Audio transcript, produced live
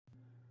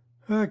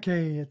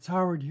Okay, it's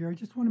Howard here. I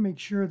just want to make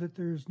sure that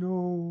there's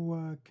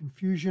no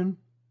confusion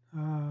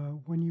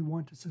when you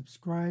want to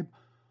subscribe.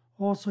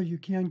 Also, you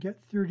can get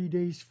 30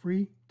 days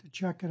free to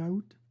check it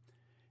out.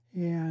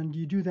 And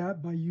you do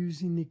that by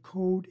using the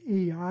code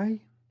AI.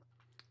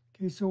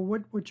 Okay, so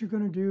what you're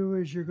going to do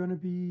is you're going to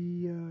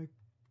be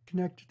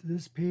connected to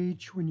this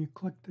page when you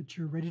click that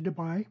you're ready to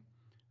buy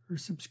or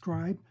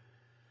subscribe.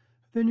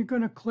 Then you're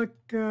going to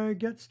click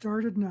Get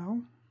Started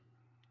Now.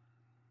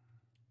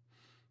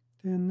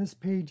 Then this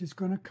page is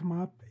going to come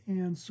up,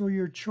 and so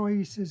your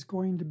choice is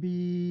going to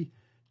be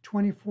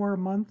 $24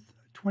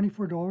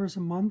 a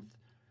month,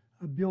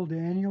 billed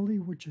annually,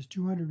 which is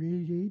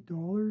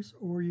 $288,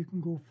 or you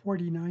can go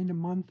 $49 a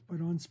month, but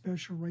on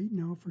special right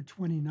now for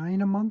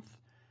 $29 a month.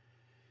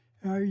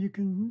 You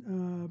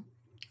can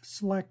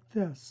select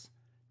this.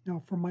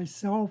 Now, for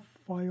myself,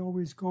 I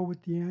always go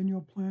with the annual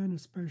plan,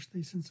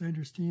 especially since I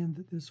understand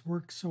that this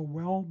works so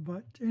well.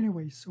 But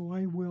anyway, so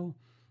I will.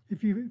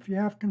 If you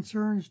have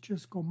concerns,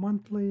 just go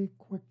monthly,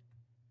 the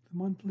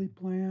monthly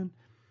plan.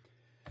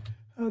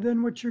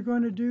 Then what you're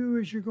going to do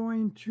is you're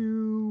going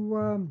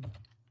to,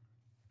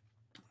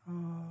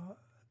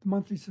 the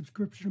monthly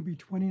subscription will be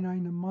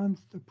 $29 a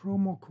month. The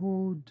promo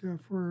code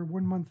for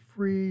 1 month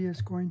free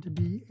is going to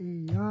be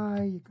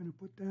AI. You're going to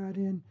put that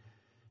in.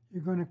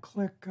 You're going to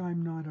click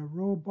I'm not a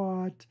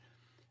robot.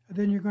 And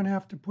then you're going to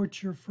have to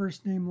put your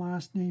first name,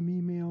 last name,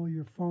 email,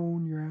 your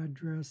phone, your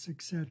address,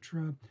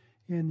 etc.,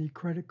 and the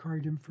credit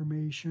card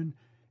information,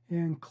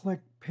 and click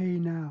Pay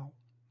Now.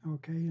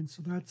 Okay, and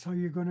so that's how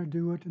you're going to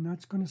do it, and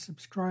that's going to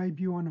subscribe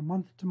you on a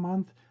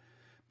month-to-month.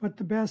 But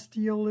the best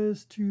deal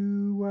is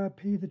to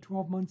pay the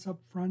 12 months up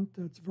front.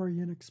 That's very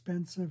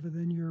inexpensive, and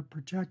then you're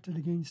protected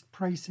against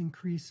price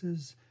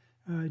increases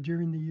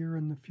during the year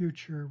in the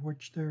future,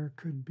 which there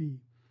could be.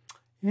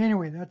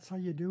 Anyway, that's how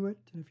you do it.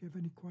 And if you have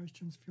any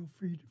questions, feel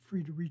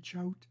free to reach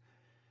out.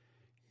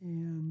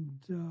 And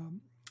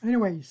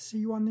anyway, see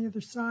you on the other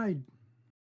side.